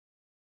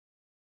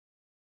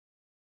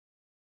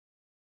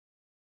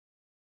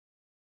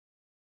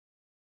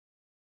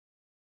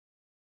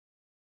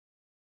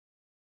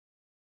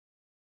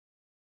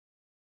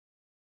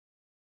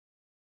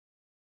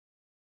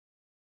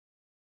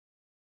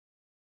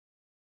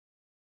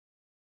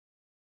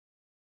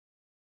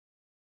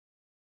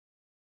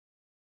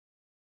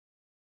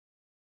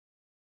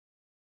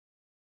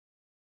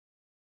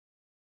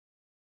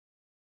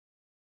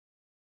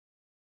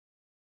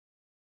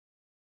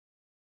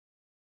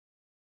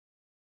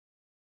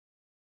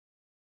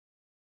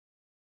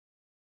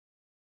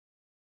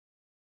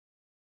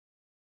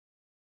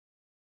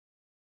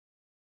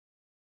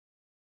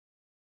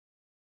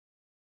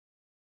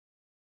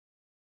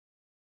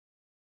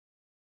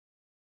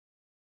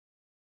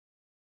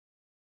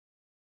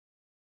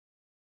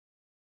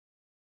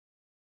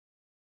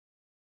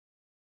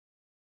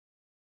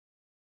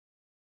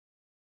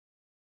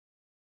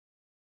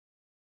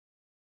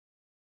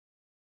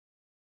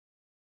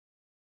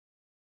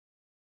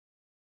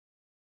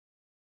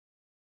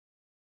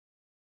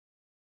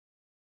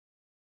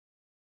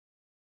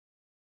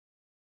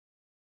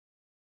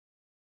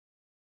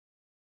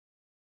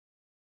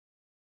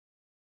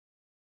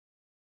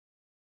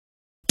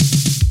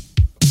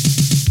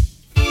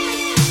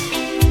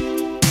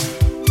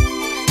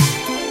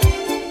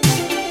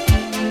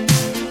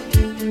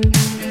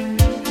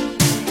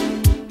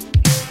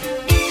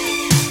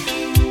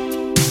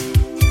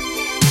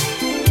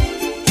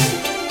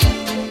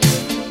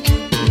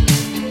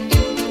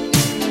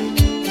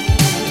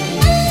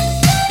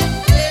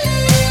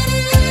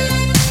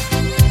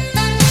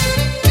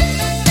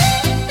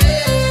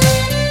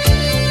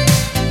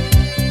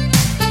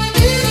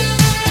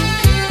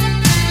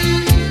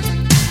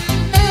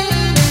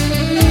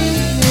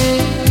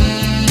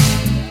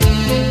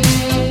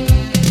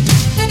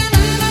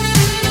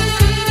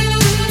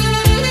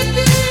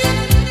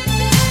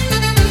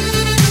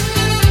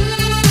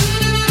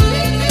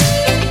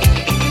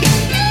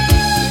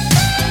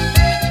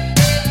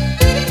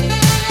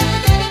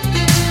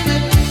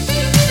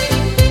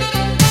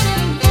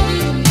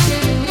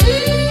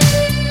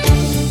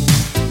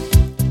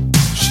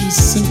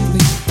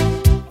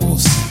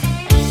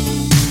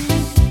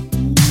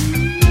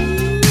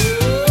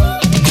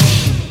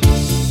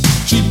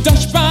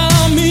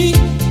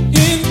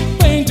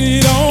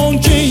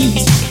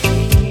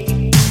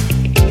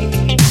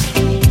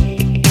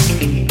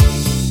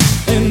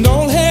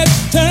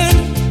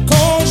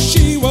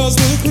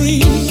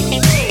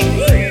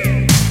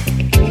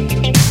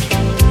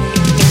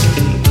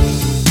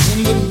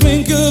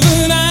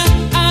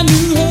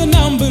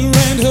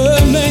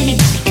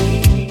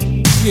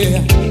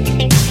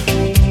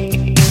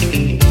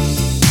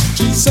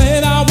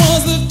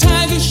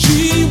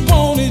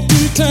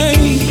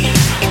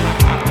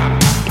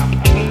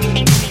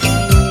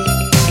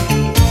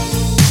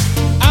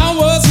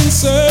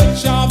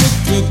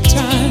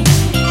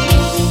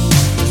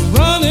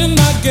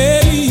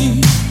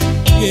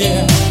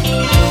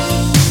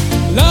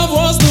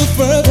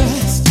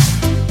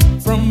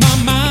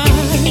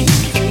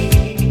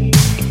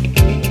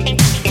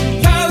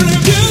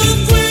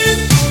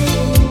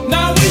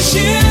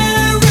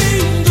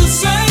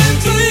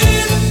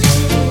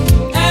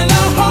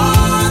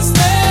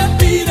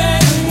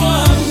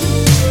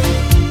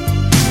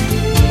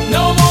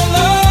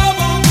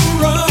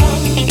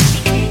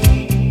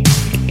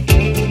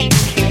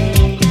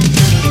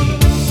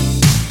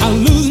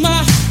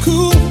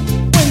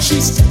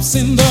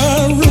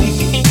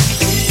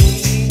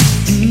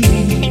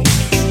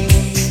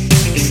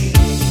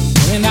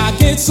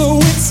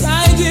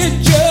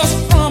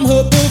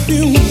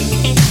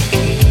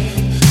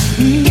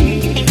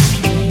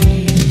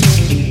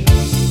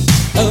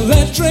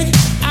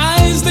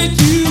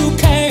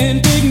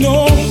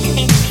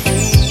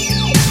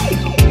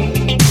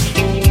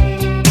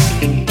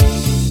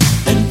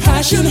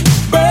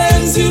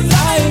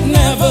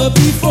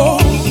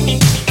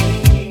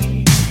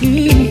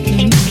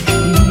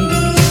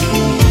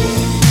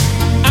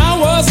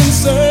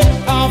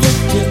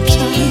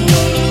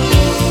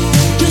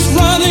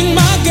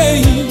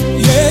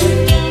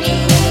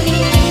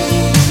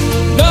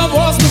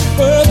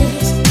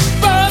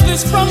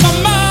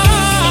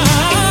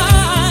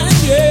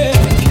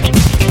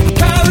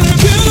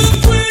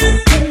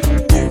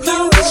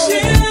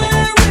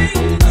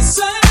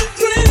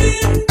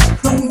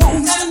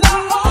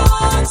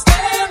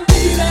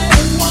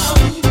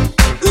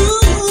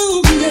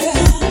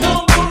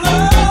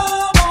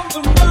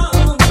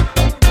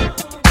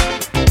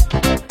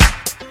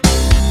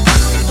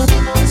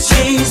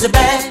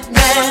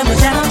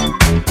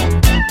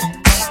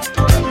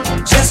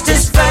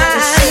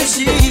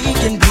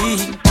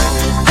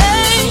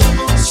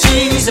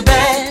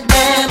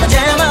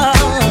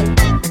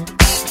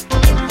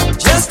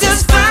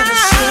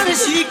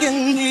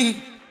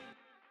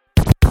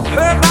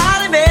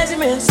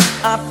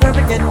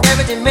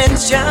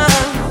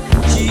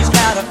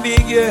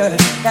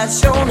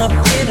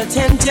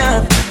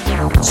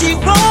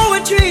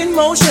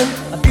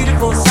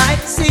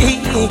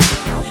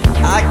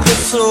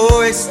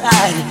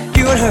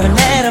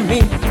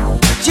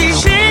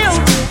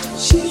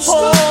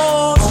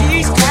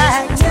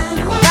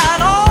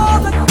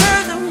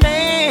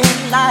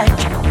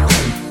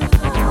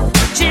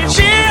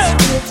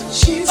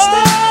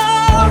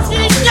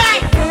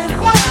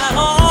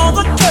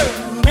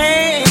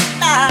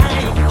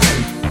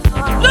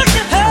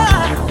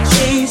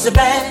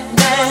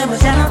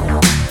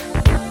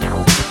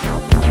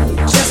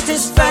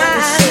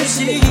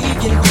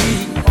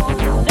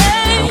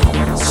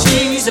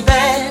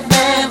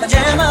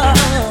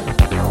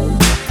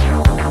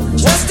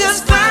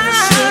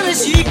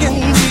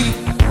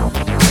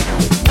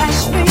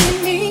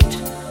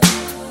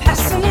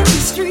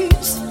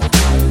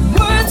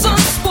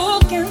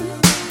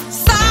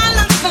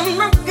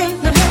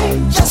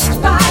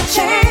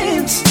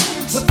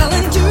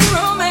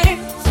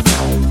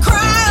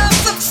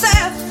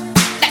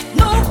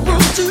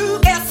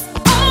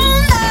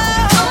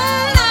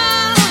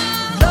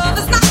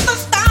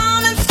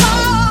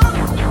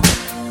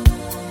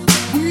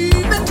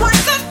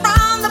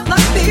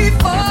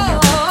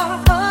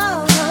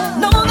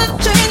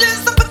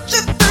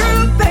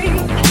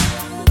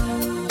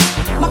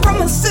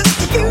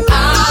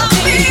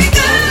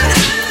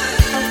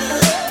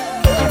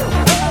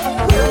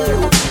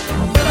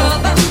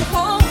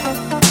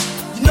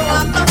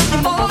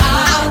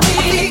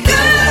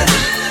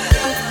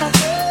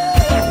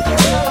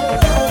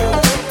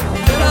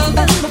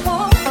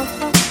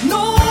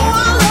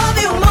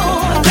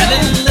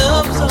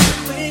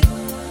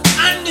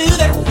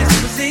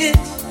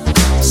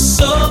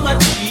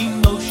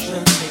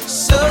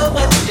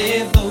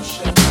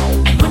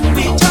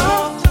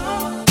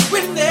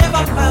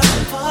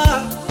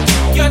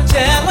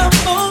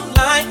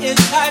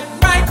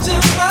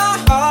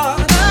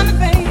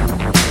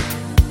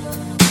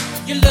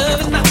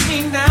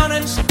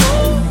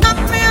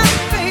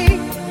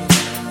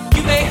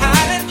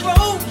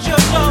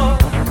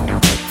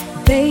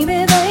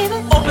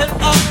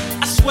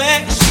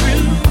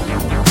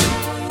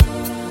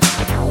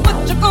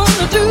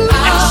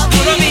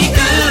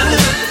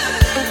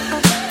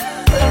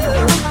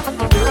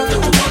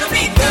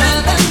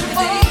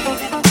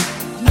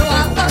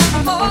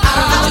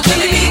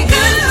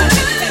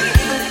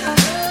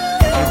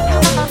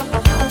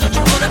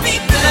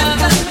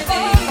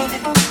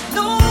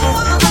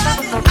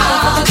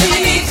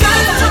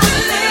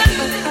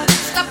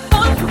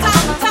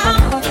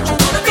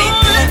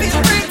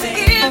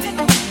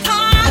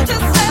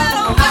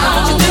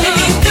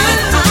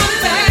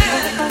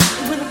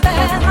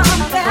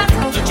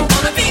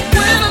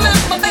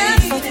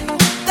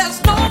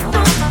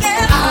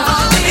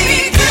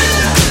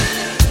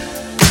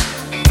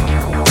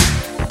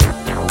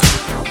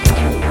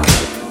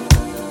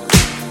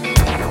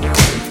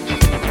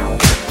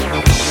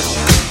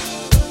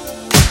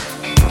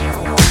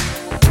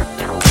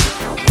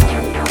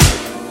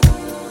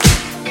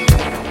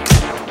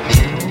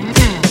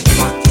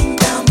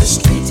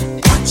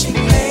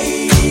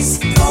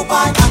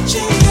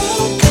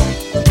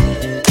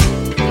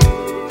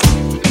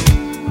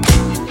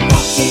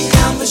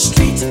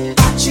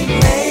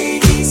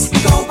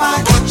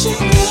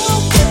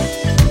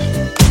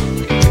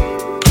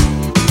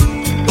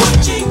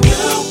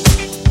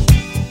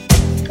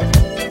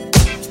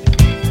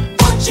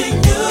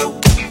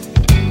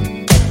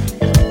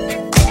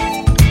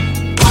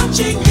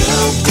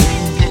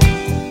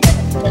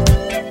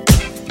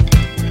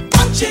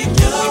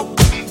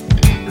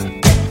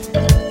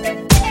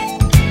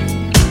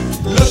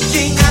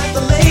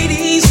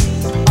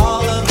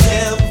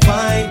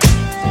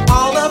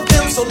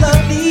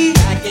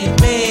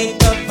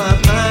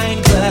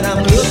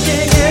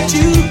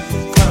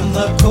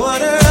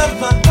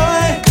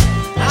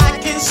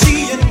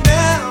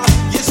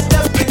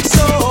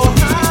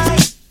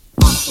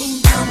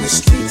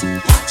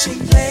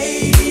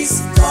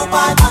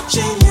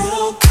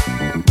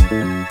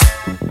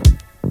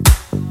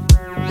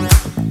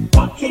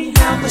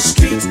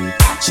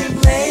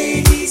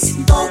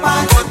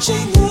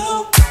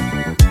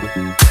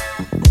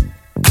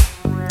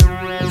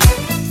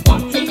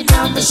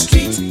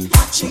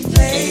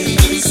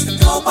ladies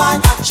go by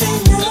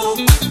watching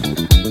you.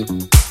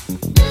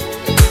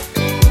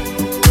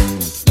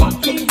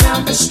 Walking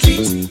down the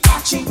street,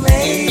 watching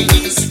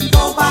ladies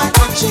go by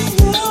watching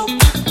you.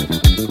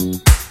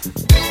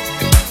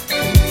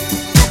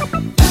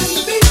 And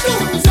the beat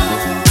goes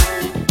on,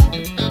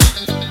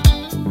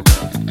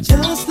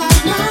 just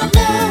like my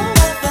love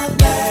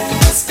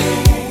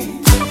everlasting.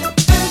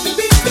 And the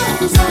beat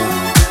goes on,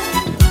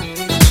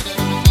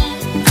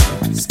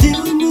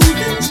 still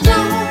moving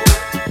strong,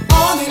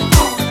 on and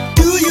on.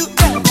 Do you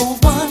ever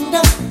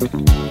wonder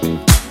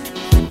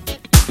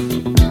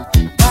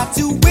why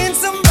to win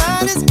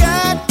somebody's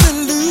got to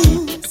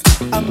lose?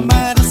 I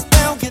might as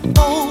well get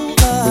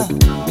over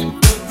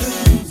the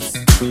blues.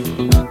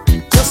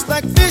 Just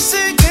like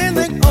fishing in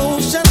the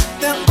ocean,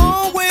 there'll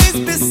always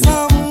be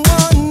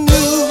someone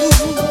new.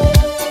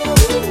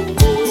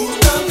 You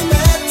done me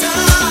better,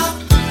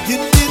 you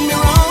did me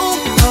wrong,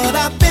 but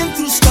I've been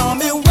through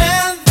stormy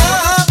weather.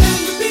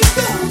 And the beat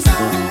goes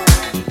on,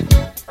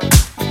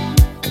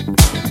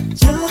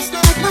 just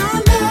like my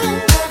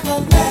love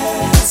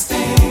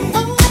everlasting.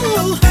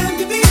 Oh, and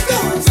the beat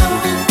goes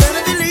on,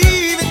 better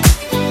believe it.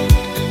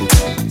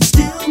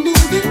 Still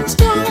moving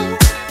strong,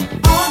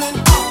 on and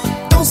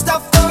on. Don't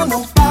stop for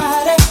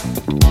nobody.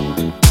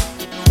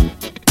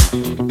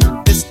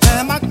 This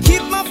time I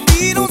keep my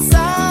feet on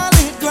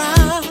solid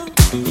ground.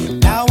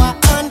 Now I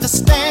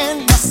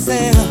understand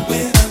myself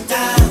when I'm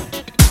down.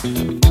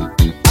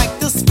 Like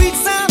the sweet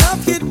sound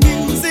of hit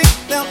music,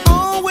 there'll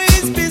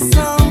always be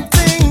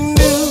something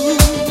new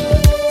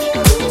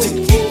to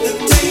keep the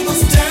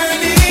tables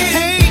turning.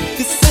 Hate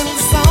is in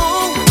the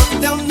song,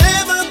 but there'll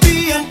never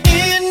be an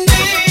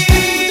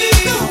ending.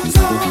 It goes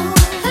on,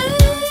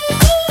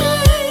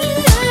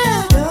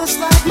 just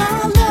like my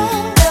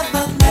love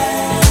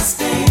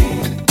everlasting.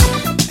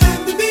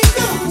 And the beat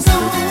goes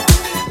on,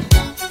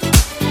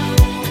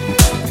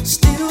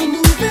 still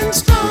moving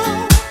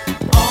strong,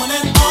 on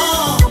and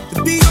on.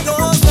 The beat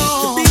goes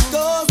on, the beat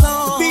goes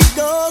on, the beat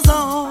goes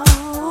on.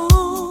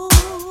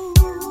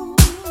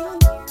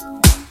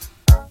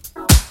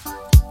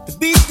 The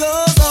beat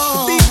goes on,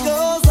 the beat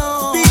goes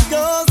on, the beat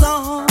goes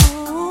on.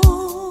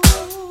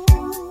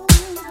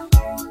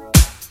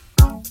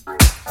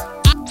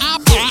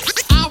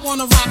 I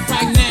wanna rock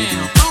right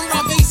now. I'm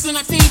Rob Bass and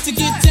I came to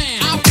get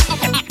down.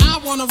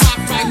 I wanna rock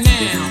right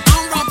now.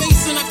 I'm Rob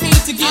Bass and I came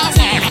to get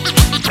down.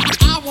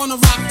 I wanna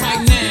rock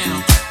right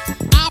now.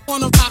 I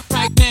wanna rock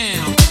right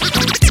now.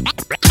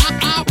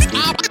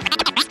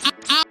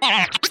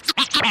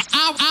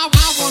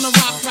 I wanna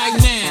rock right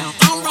now.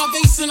 I'm Rob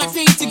Bass and I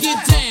came to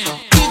get down.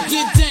 Get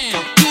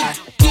down.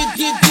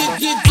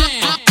 Get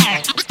down.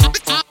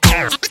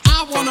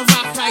 I wanna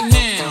rock right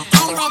now.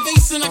 I'm Rob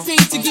Bass and I came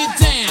to get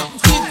down.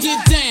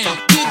 Get down.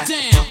 Get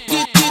down.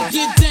 Get down.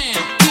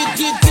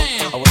 Get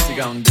down. Oh, what you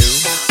gonna do?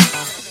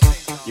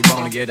 You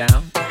wanna get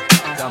down?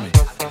 Tell me.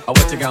 Oh,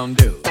 what you gonna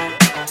do?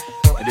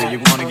 Do you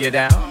wanna get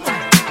down?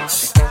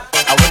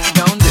 Oh, what you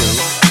gonna do?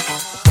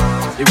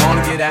 You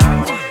wanna get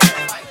down?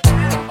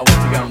 Oh, what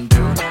you gonna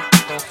do?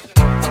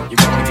 You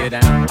wanna get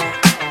down?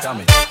 Tell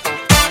me.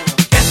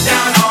 Get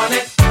down on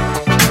it.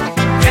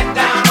 Get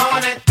down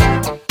on it.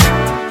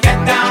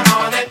 Get down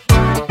on it.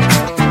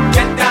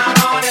 Get down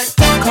on it.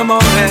 Come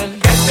on then.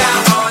 Get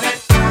down on it.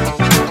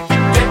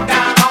 Get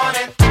down on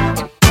it.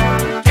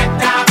 Get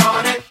down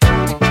on it.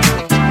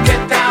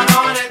 Get down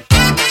on it.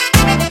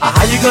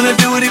 How you gonna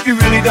do it if you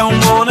really don't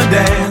wanna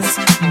dance?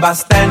 By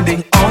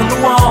standing on the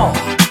wall.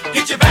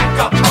 Get your back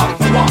up off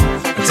the wall.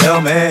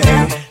 Tell me.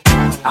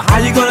 How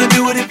you gonna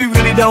do it if you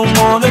really don't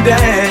wanna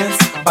dance?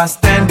 By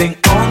standing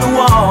on the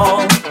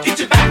wall. Get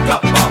your back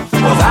up off the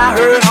wall. 'Cause I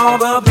heard all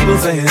the people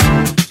saying,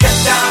 Get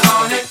down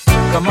on it.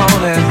 come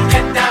on and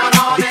Get down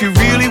on it. if you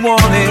really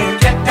want it,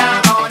 Get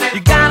down on it.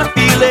 you gotta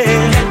feel it.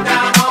 Get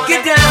down on it.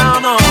 Get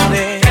down on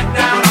it. Get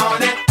down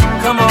on it.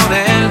 Come on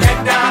and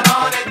Get down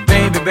on it.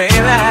 baby,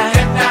 baby,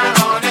 Get down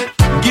on it.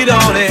 get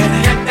on it.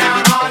 Get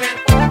down on it.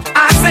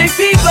 I say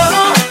people,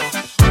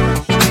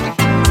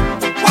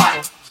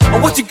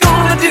 what you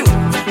gonna do?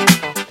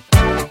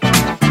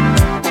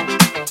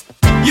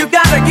 You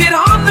gotta get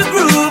on the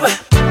groove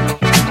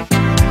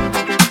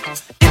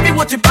if you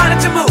want your body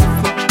to move.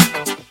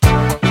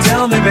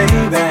 Tell me,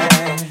 baby,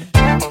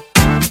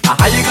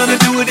 how you gonna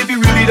do it if you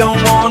really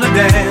don't wanna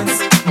dance?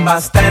 By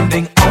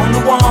standing on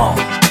the wall.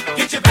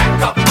 Get your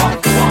back up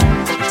off the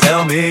wall.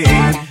 Tell me,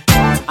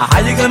 how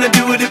you gonna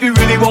do it if you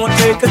really won't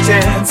take a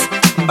chance?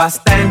 By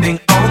standing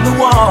on the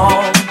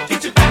wall.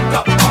 Get your back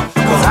up off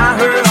the 'Cause wall. I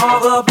heard all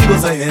the people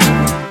saying,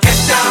 Get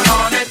down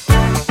on it.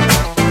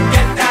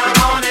 Get down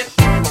on it.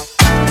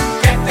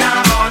 Get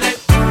down on it.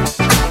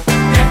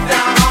 Get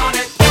down on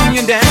it. when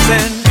you're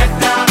dancing, Get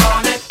down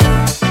on it.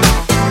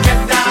 Get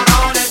down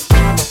on it.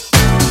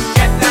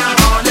 Get down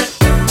on it.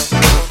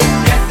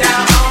 Get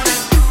down on it.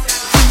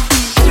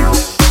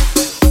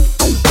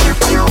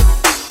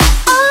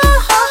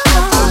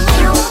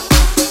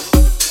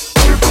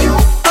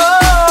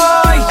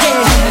 oh yeah.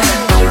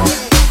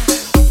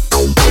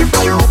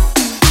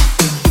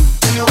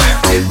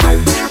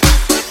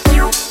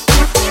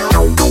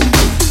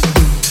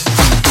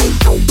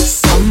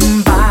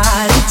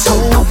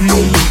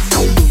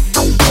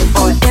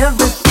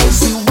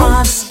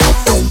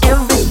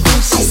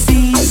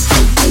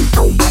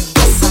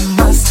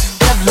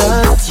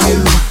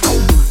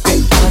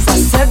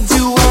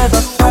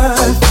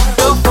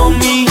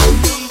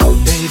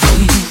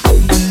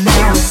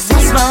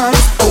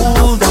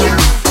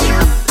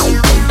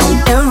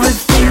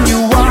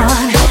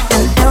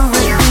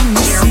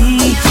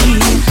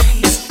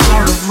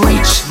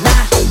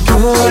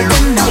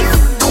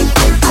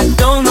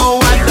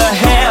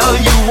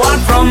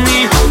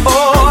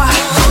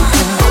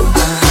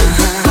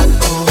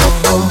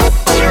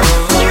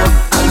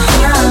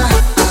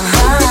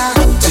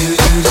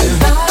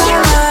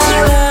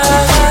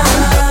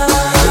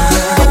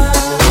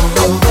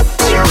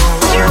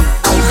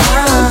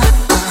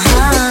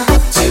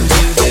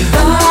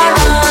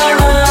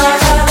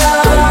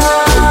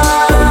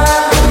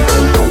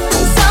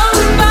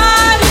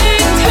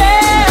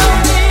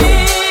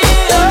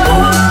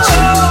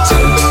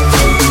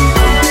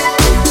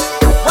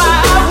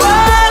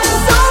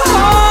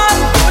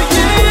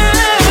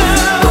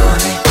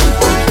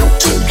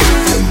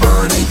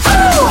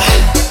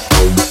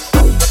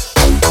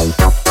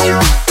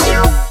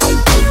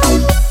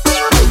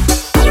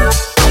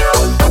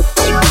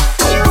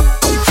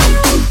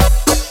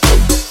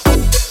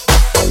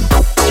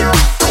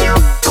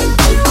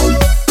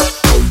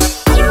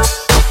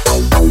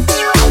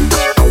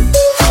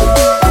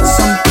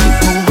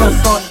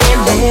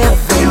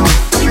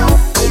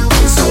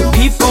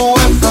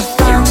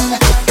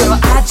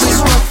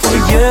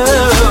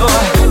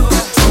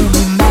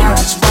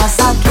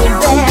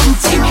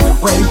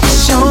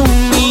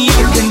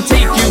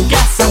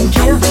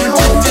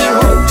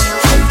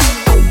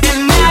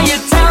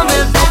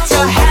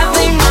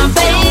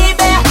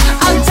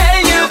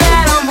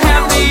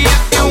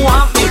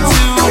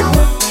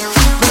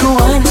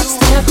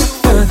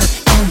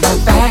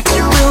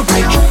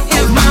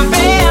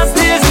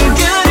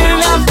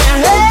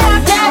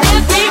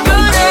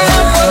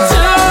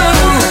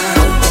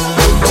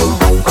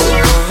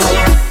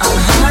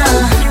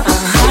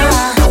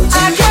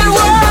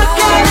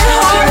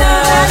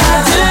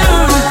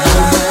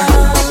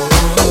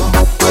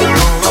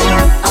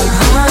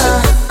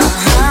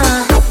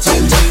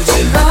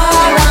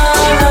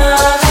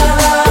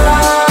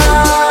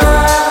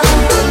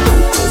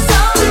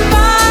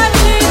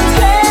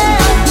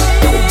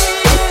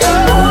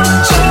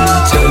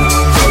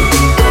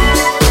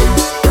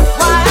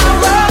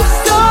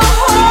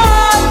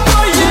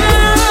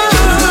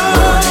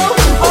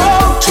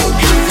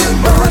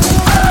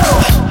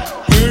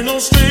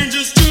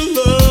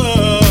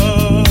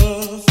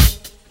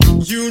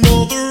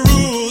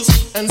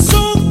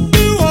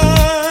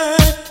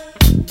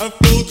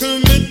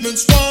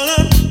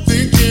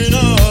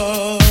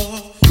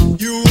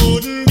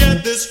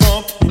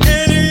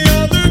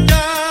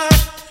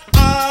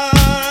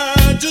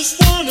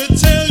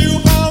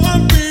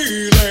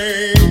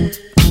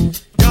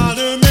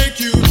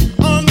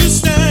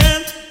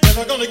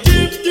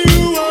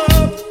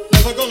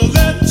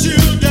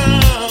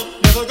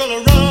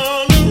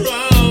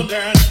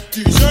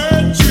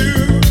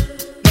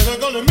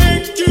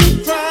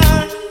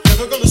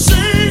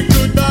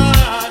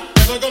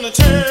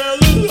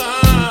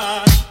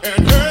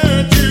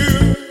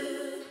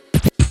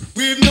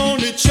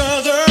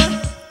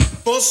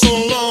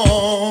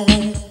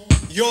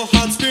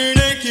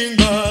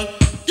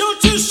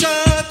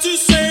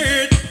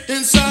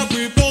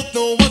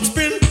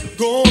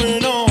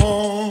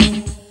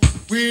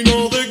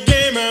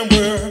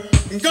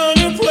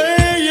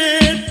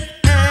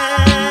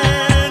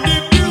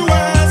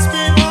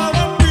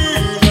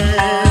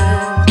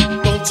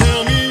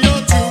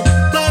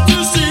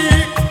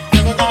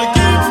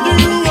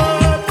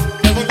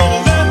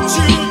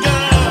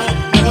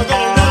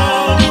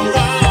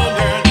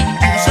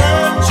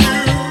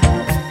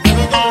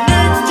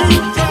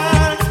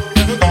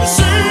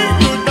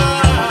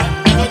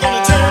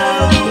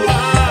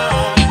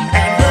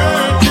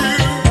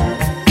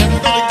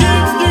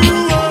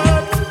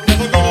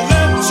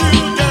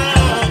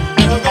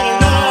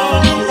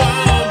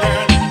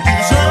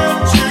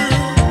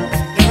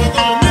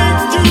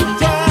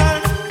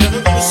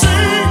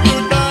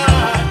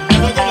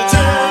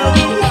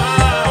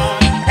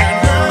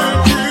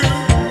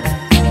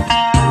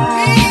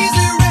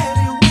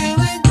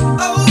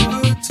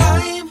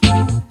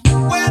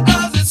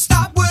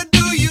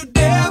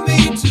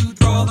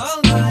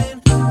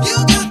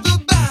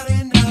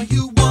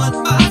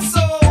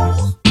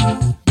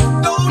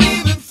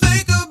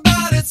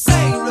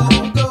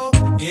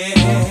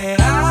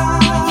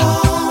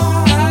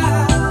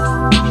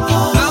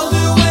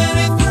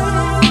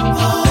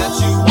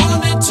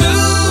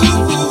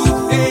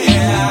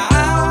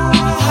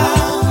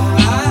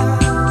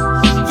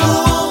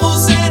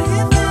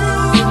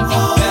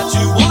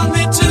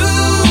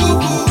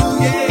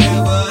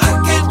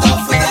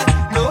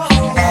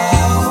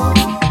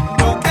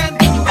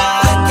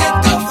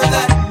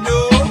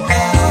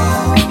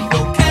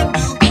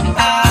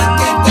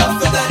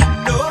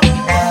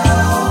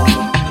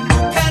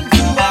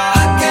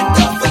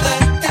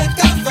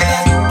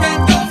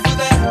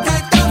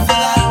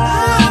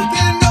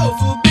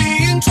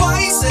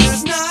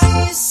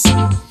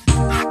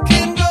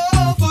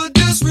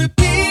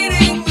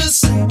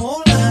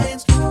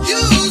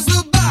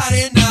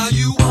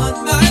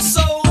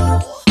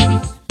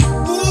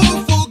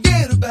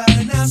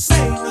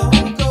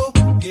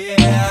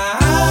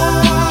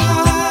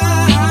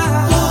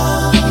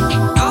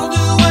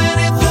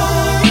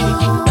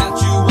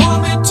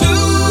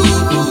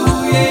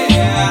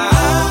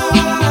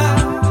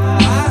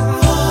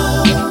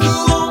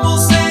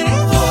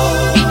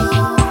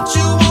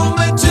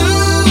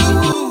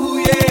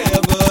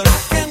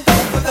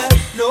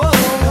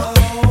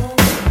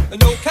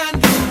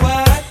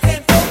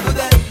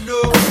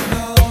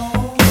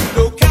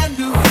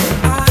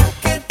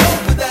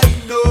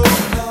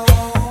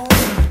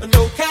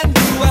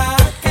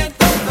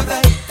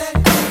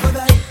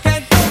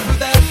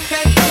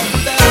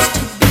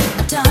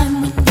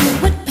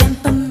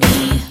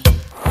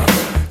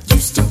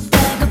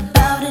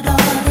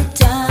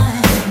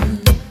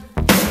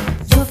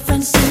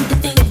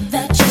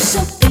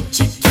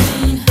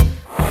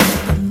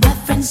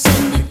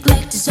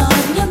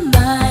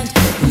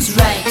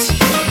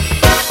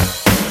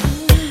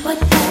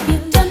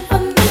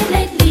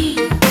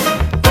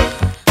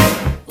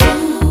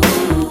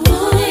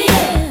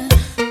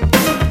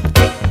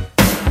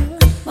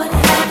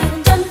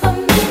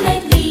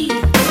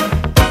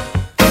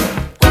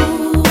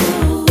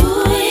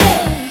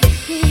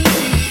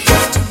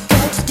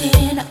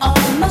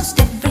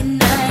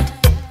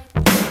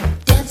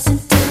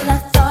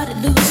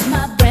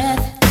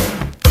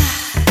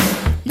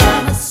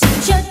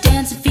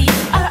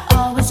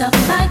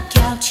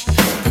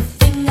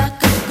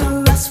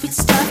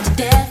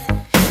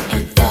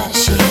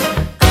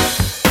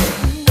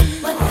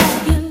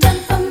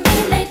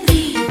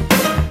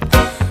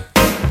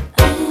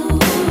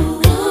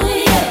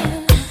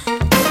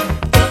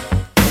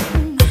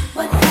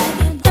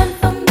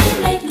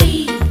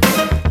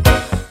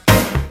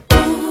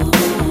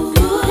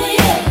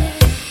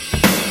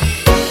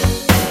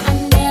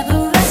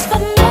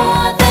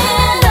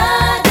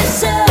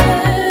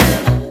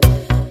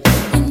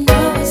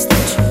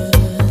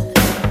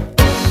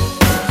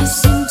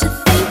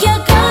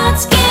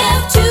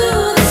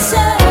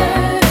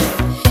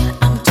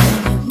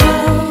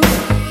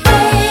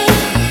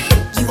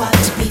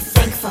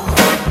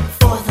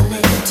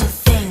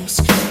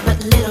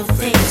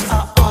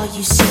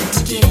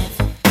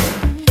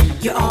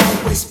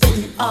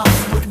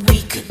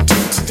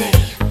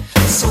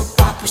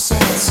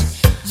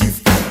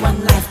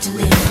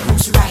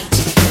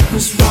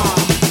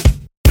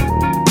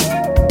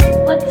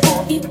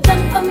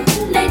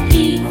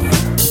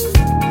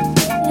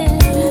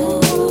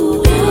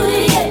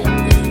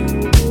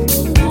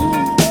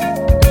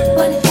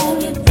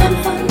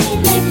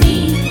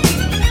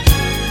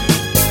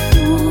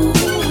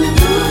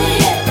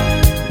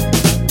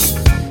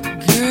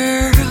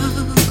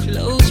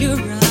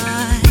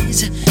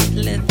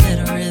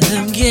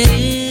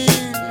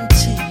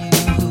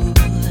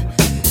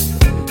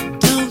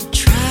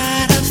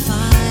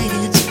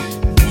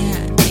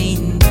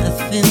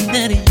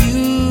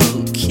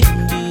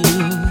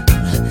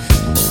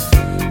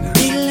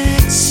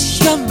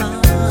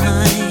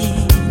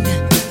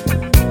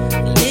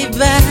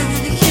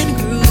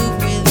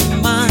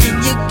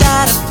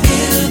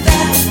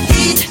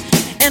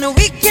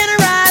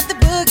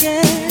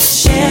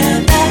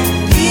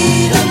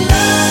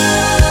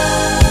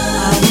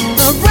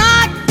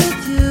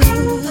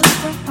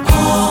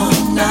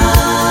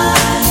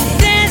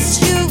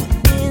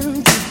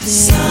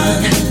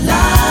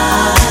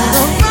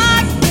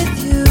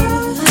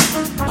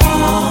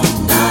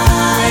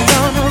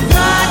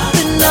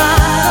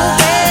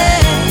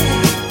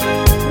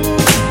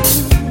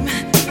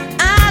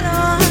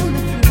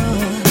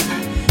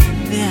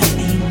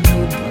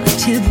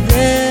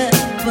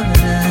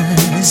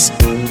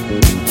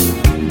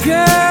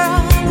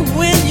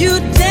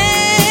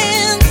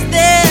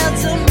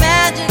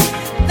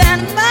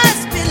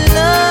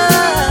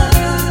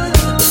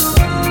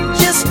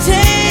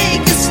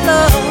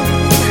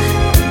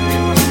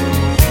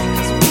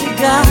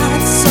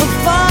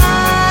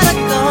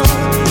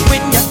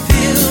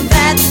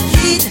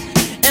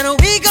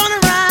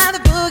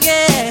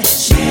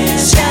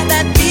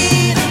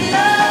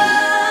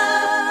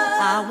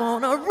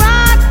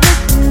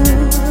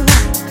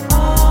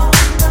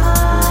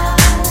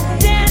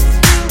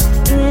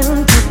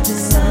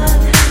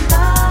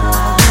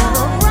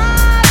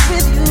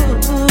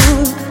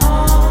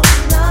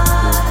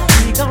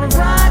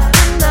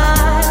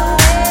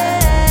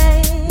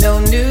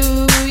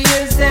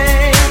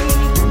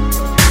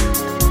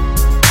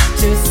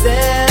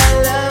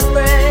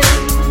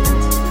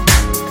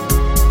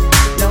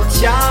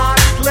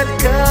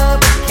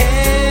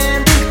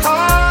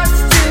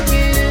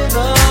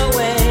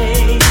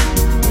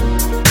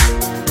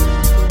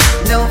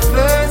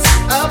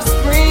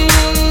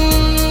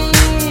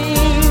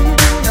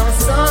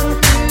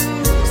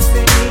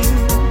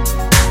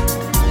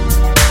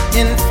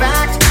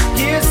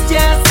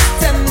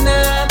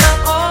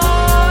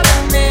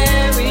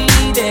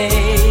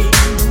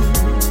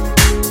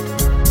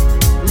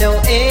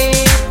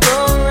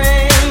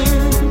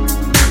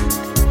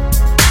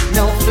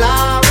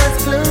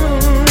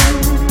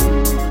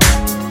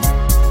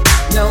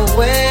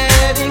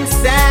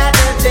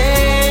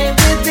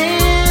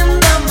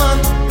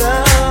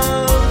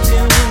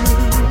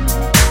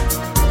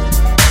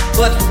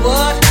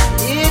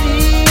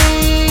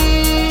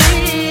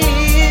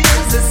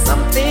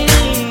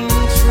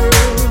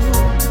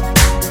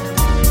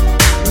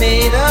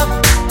 made up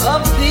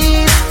of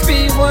these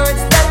three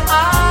words that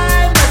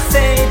I must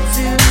say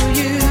to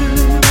you.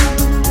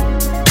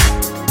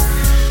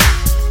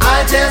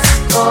 I just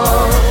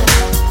called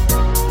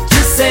to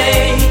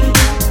say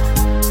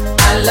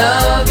I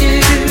love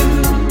you.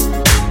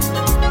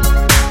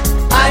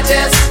 I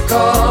just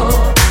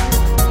called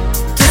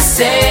to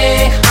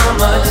say how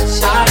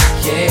much I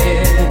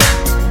care.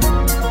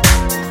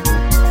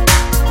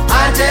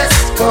 I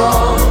just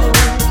called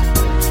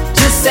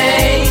to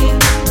say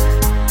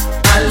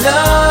I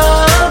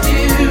love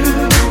you,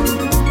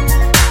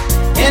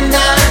 and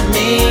I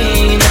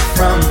mean it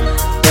from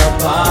the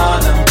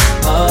bottom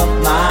of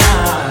my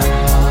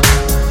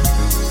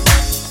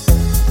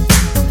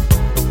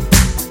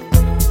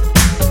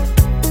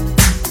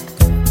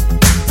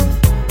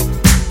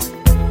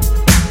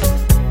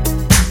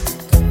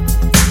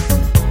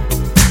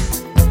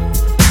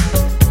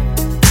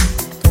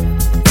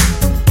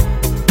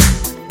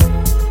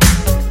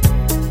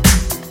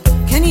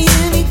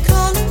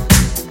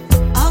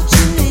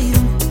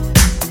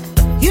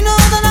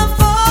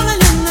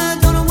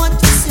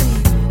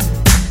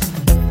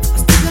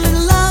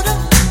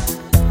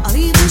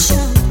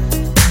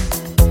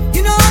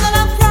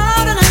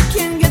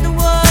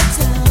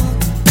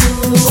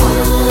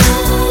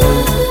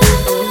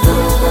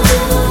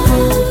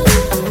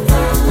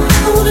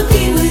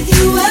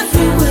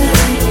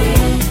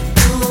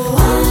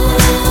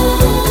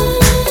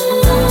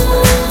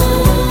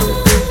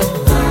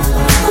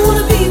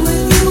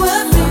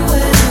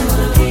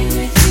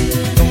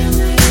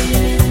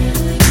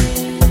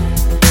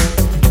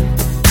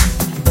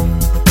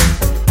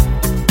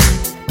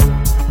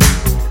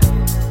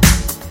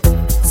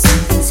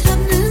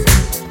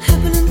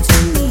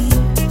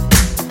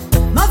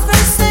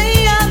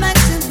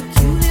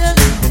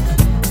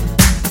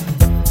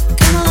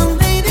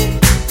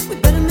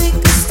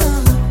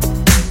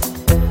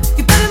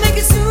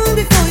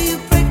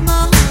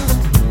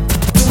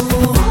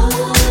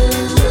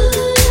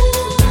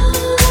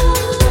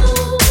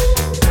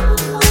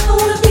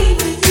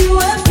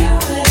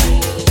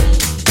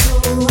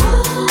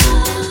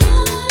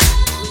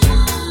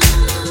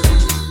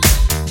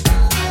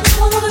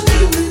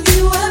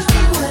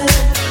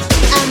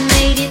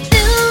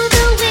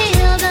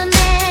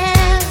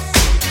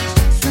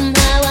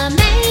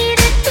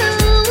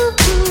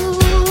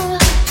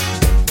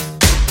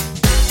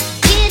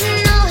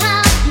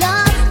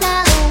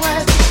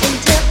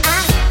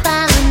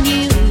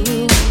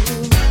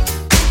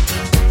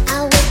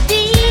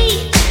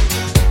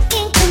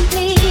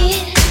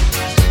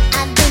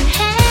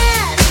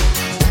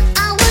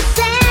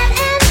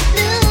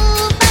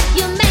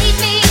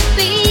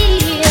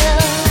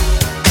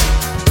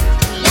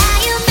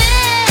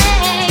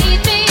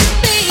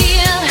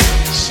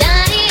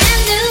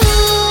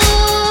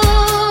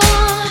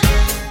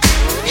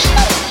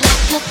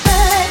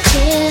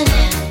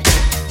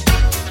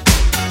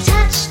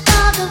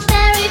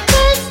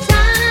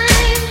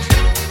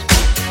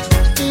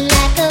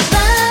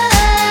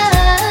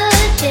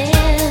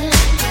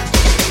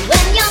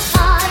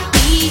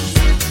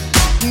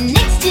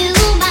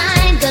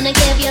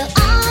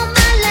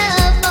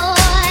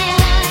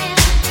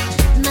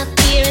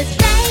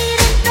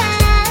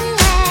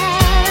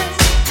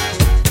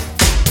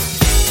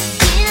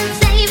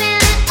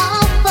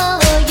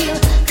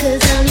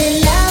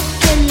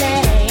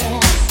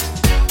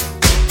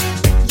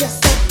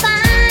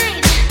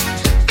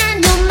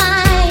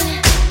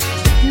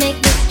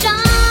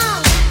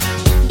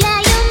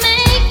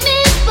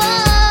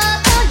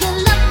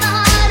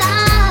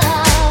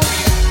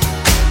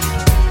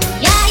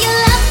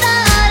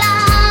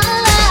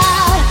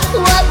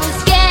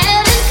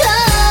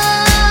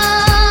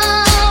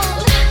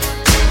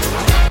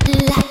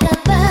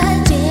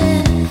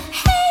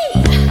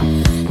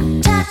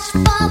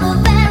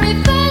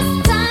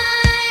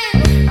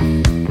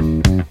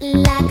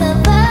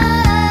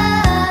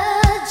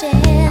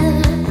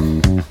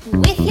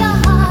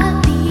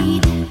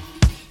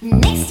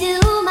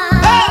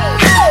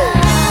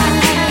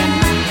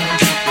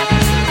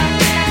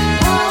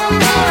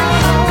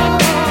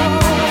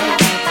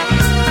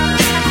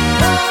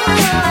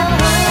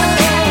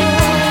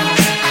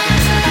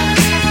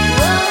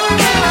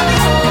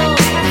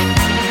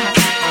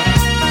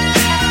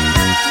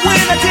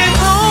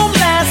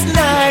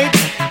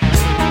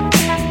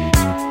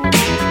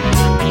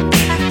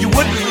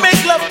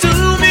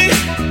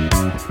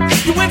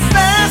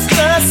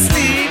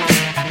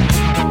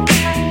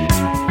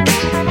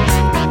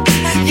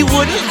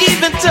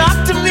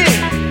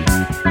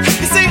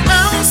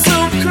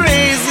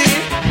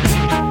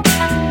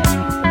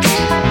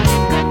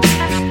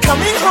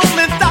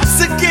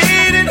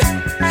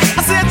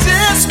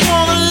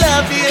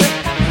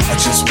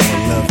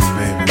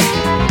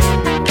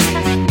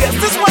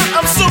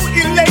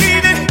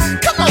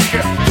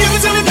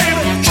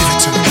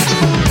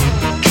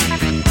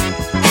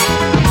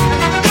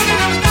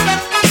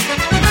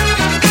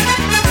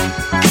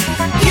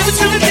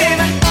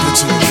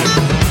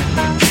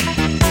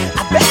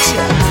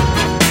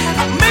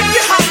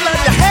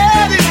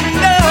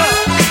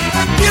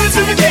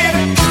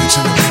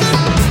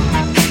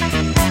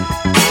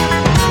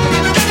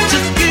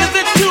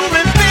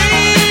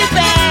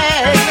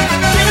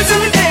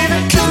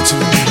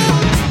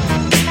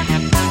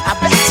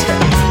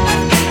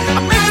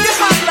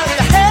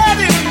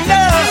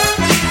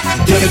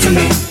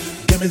me.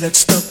 Give me that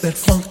stuff, that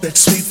funk, that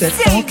sweet, that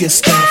funky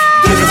stuff.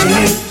 Give it to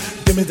me.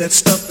 Give me that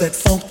stuff, that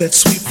funk, that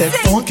sweet, that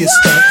funky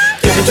stuff.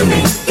 Give it to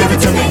me. Give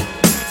it to me.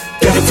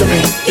 Give it to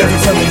me. Give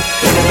it to me.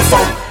 Give me the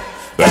funk,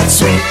 that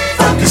sweet,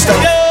 funky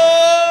stuff.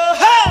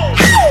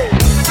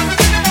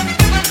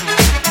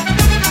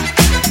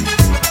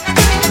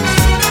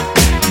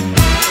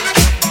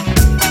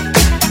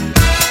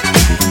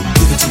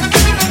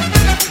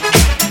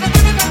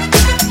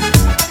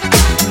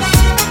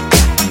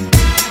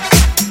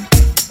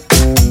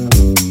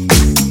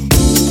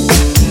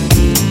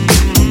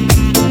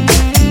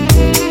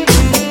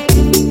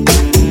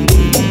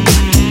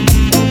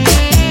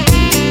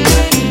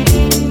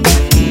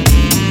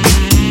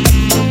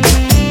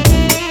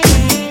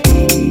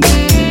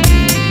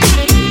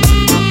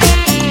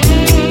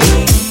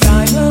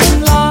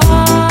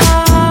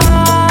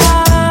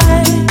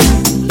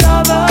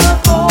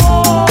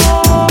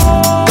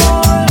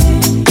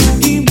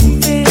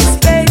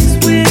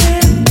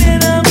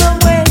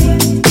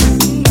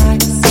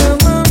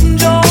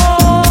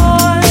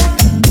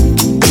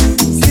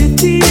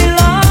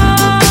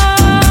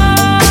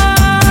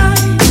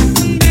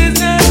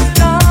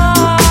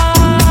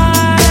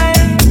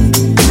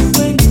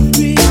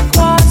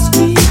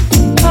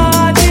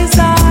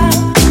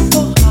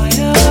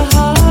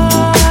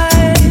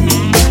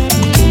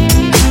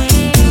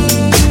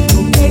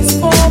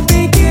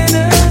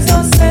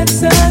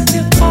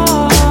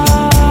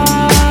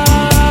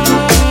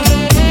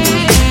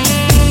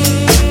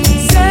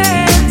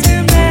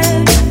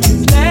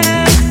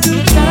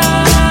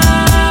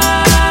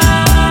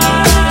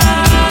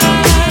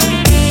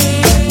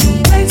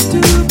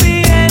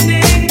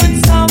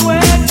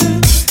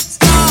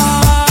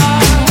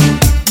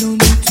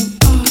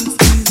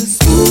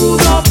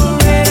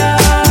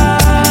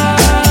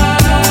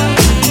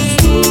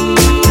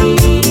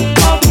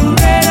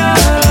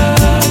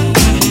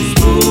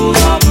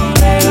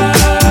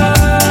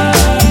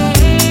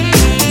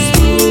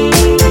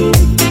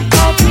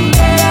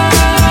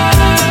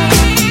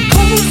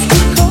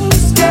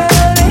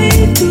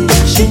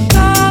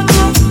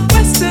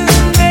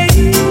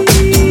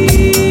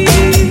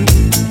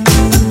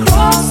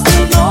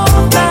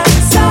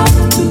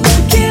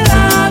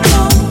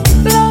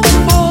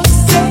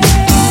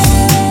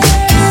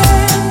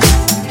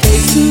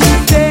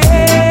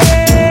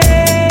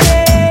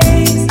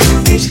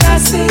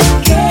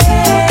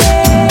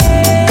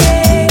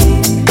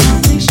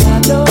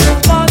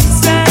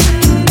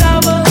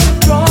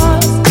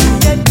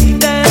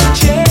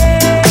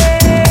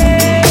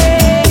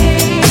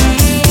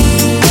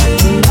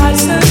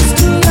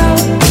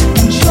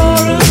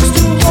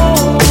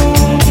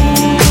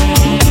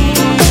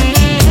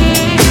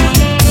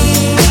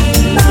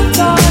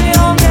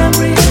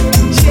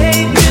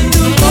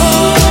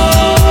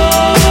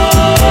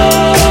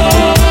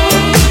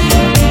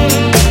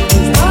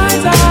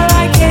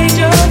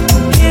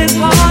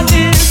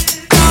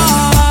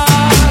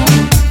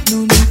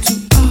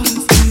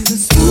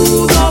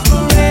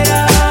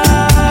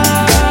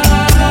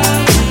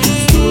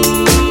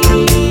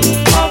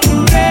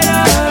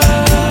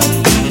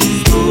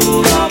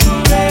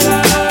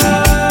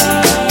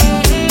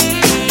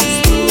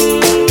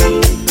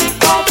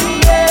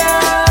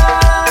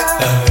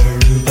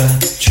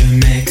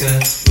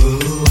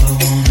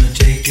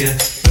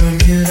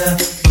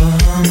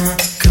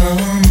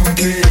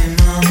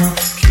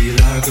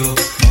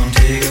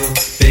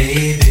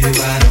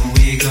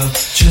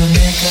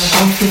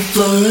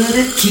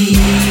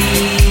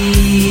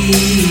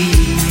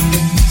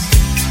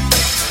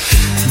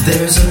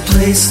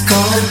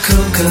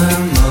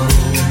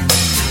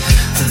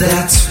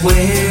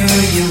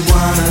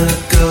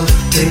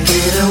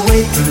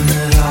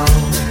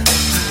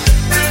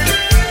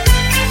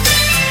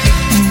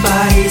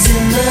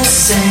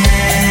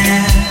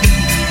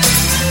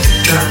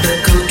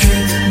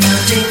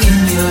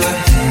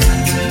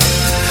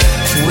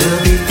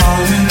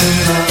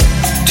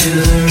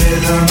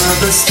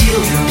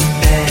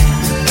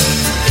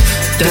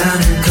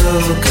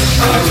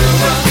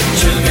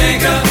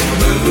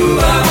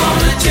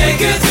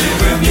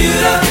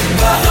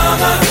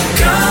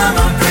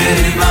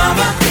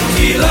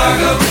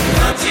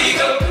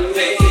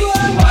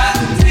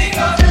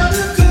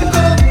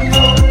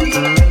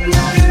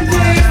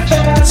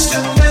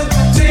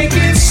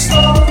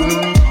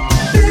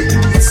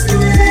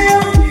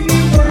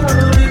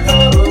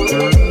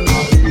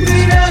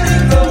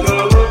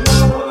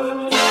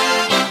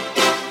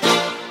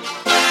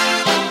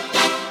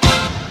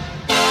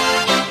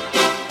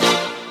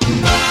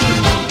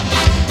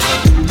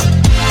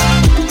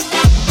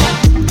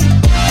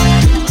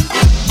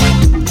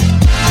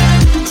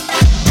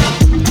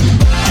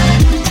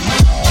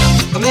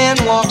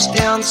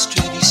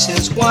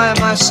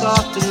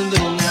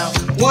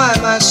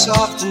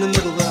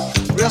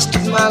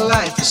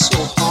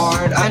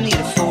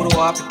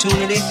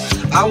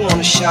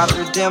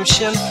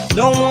 Redemption.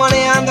 Don't want to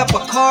end up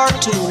a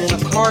cartoon in a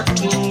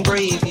cartoon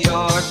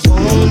graveyard.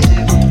 Bone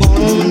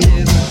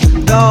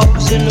digger,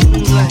 dogs in the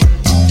moonlight.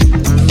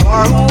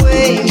 Far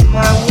away,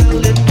 my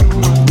well-lit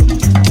door.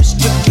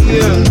 Just a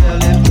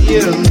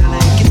here a minute,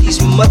 get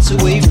these mutts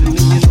away from me,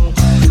 you know.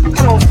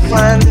 I don't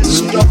find this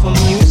stuff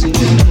amusing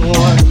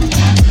anymore.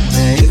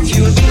 If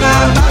you'll be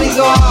my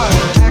bodyguard,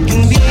 I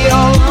can be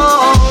your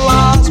long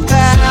lost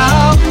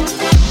pal.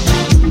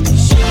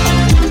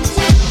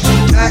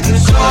 I can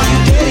call you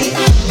Daddy,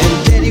 and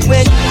Daddy,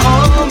 when you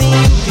call me,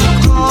 you can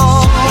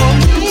call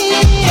me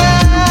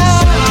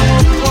out.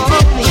 Call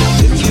me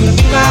if you'll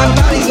be my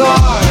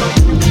bodyguard.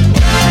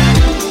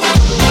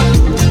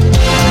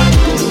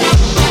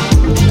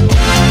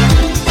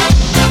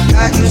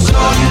 I can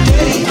call you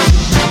Daddy.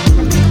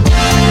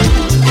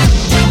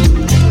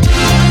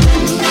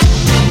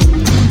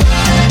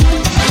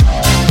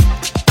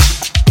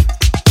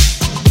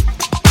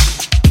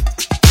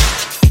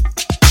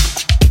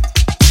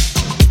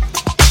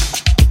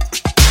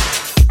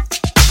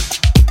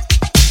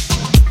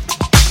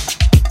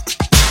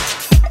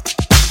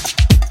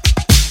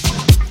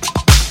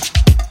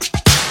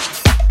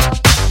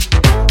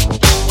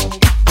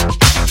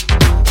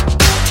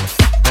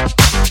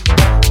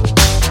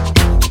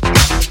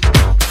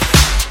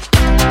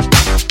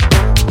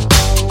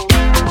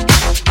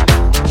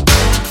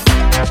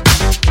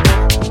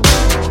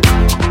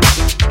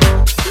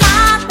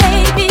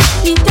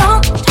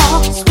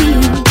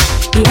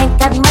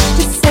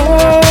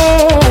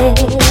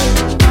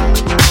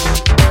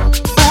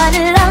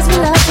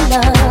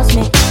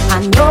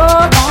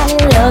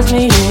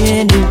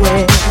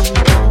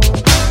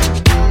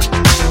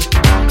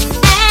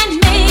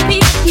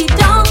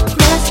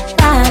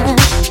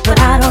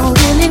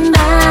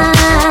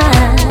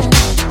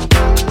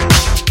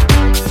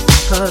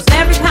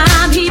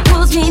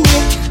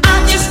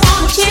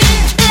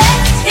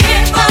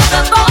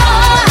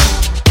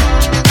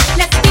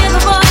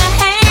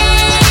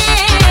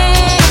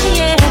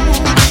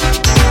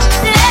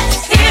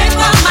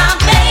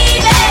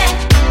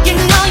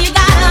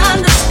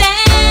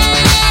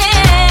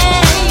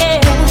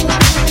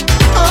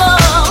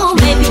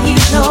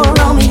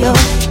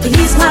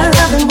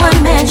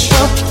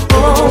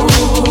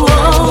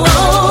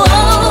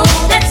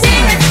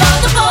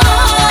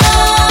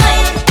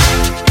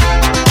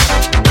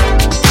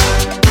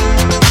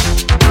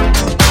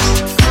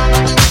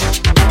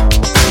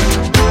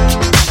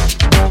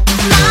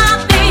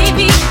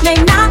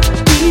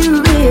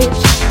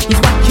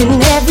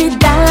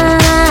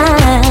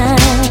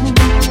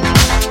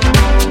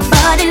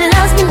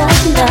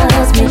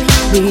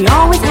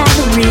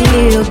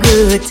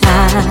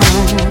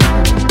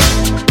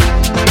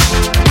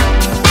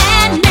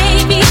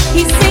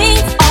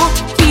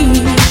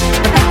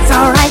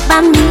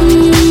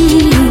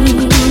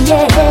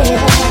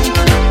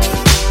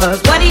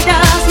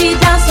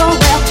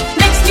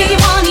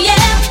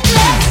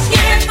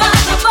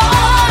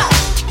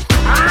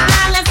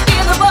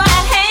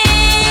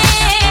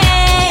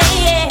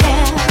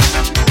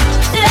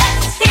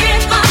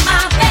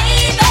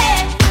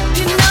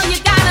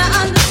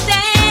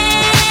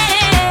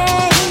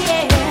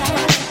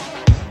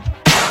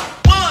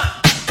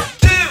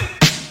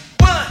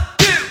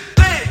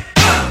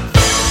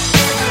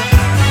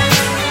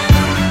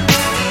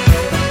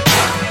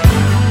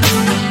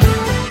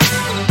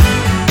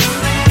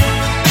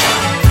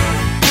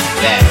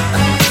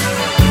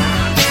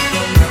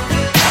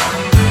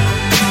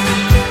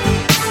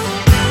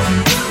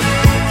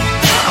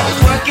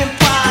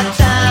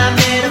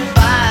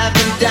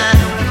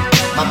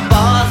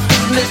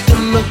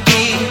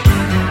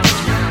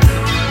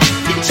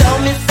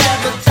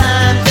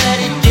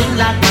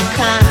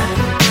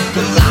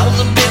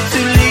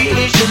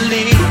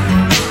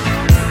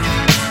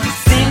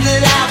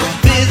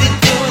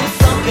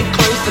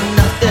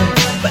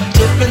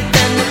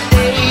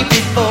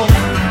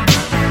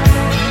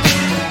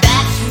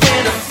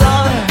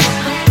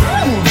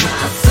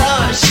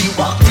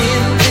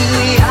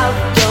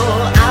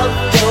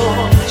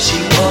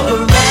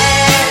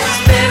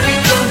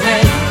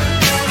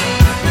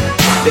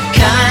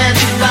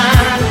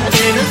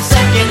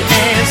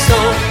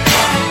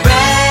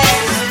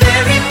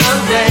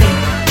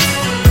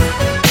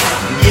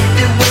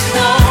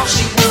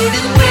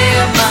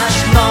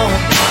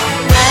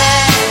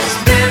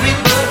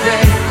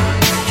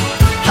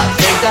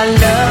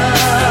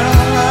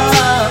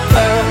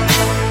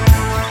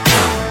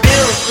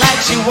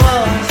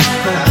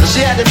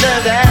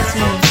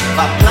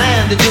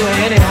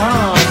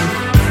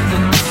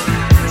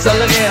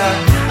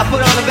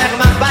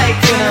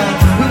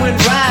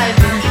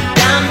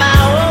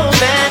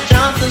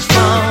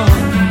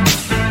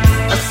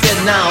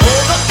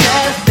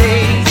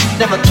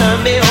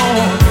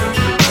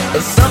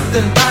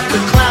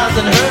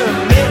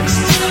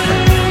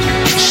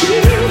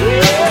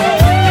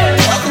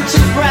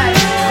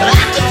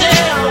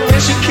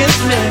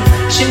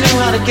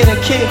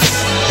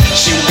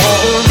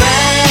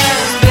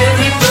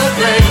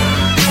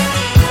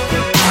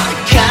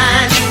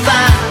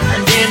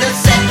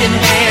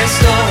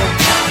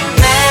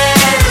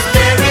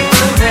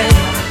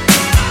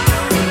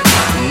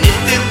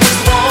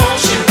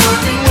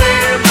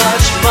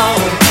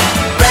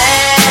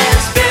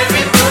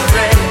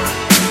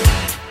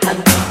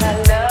 I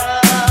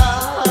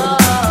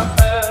love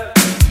her.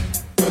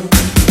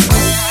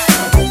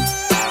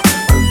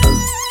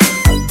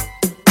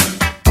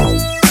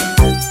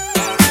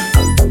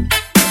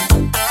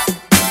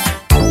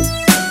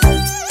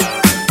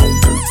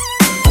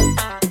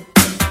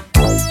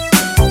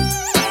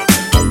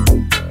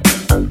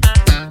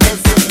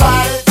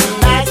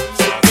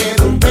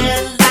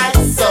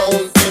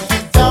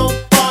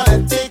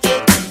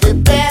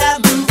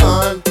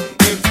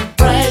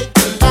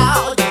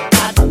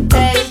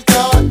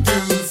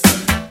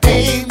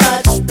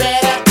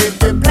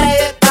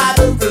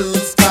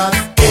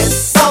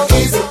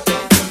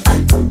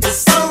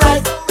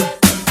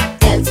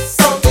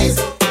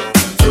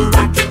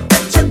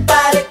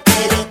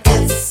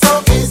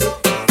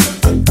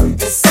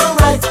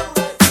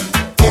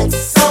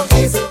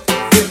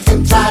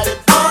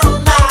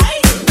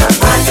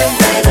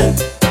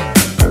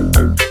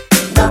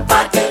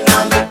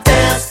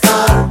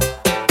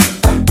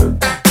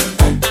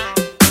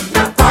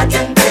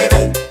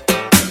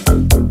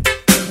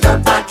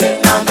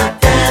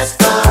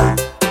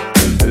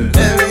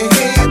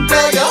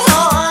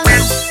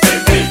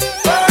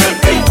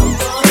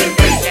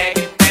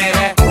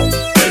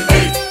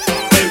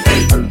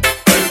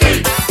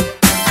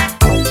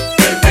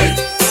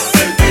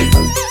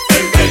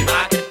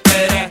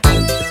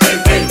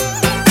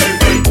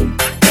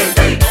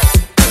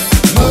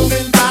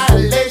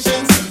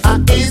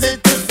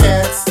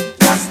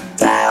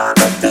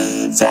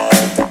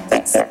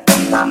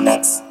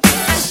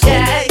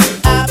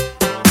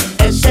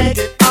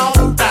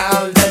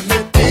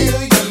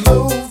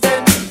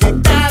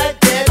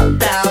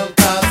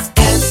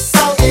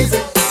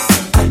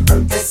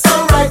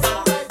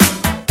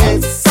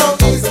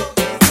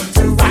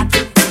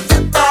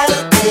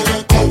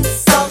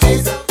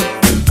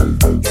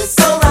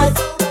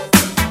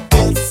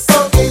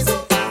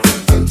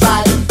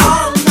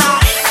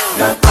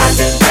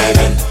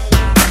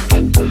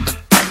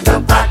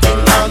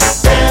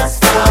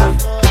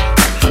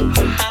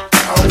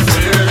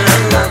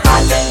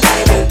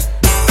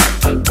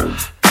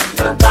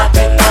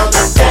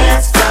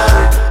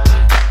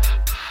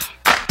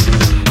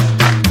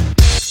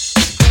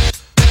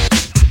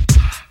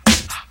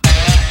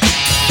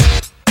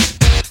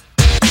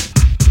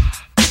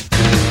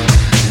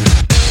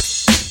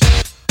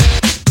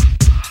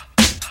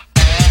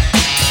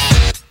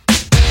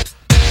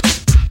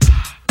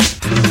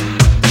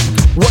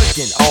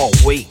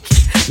 week,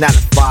 9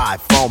 to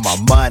 5 for my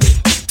money.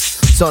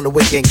 So when the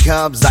weekend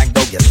comes, I can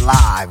go get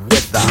live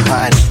with the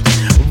honey.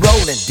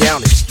 Rolling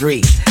down the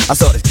street, I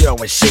saw this girl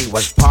when she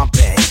was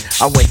pumping.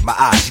 I winked my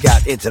eyes, she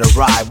got into the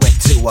ride, went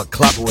to a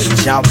club, was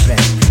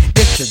jumping.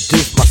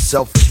 Introduced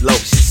myself as low,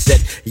 she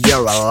said,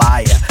 you're a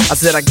liar. I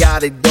said, I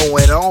got it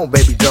going on,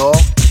 baby doll,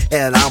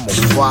 and I'm on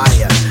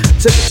fire.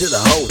 Took her to the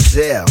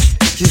hotel,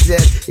 she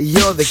said,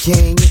 you're the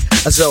king,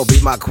 so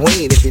be my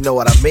queen if you know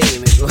what I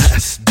mean. And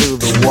let's do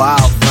the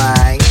wild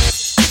thing.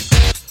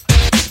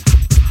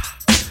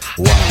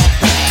 Wild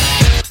thing.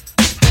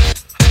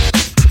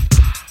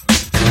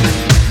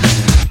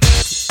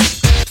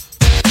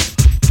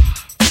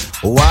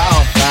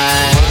 Wild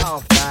thing.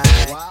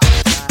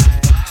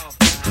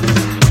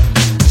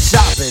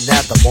 Shopping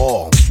at the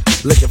mall,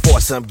 looking for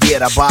some gear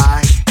to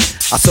buy.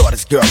 I saw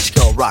this girl, she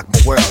gon' rock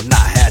my world, and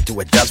I had to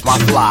adjust my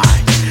fly.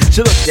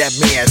 She looked at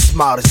me and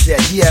smiled and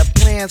said, you have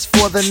plans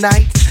for the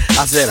night?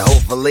 I said,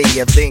 hopefully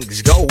if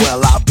things go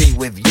well, I'll be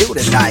with you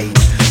tonight.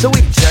 So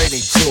we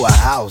journeyed to a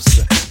house,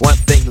 one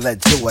thing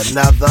led to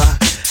another.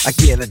 I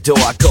get in the door,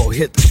 I go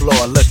hit the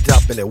floor, looked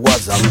up and it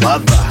was a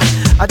mother.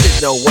 I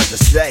didn't know what to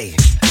say,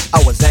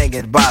 I was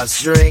hanging by a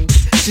string.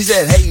 She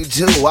said, hey you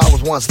too, I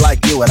was once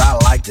like you and I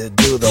like to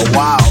do the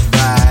wild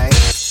thing.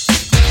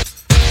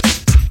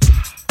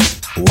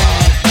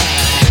 Wild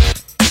thing.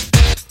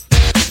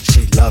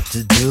 She loved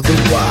to do the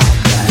wild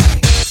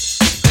thing.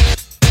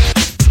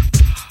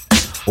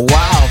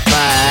 Wild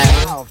thing.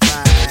 Wild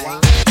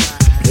thing.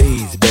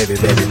 Please, baby,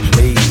 baby,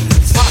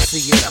 please.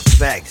 Posse in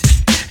effect.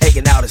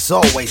 Hanging out is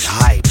always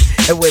hype.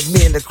 And with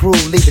me and the crew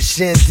leave a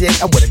shindig,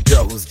 I'm with a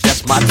girl who's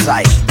just my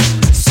type.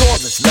 Saw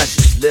this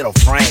luscious little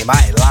frame,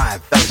 I ain't lying,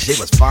 fella, she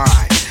was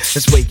fine.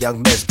 This sweet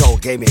young Miss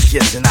Gold gave me a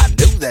kiss and I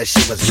knew that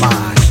she was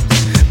mine.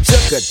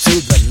 Took her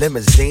to the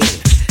limousine,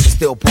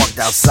 still parked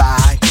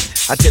outside.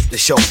 I tipped the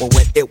chauffeur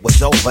when it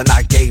was over and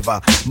I gave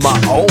her my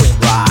own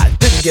ride.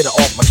 Didn't get her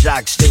off my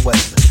jock, she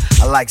was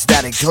like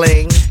static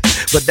cling.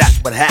 But that's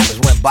what happens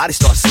when bodies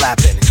start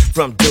slapping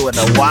from doing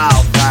the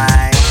wild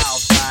thing.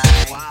 Wild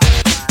thing.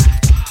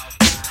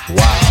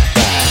 Wild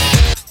thing.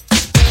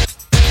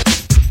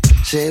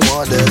 She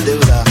wanted to do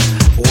the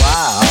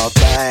wild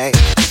thing.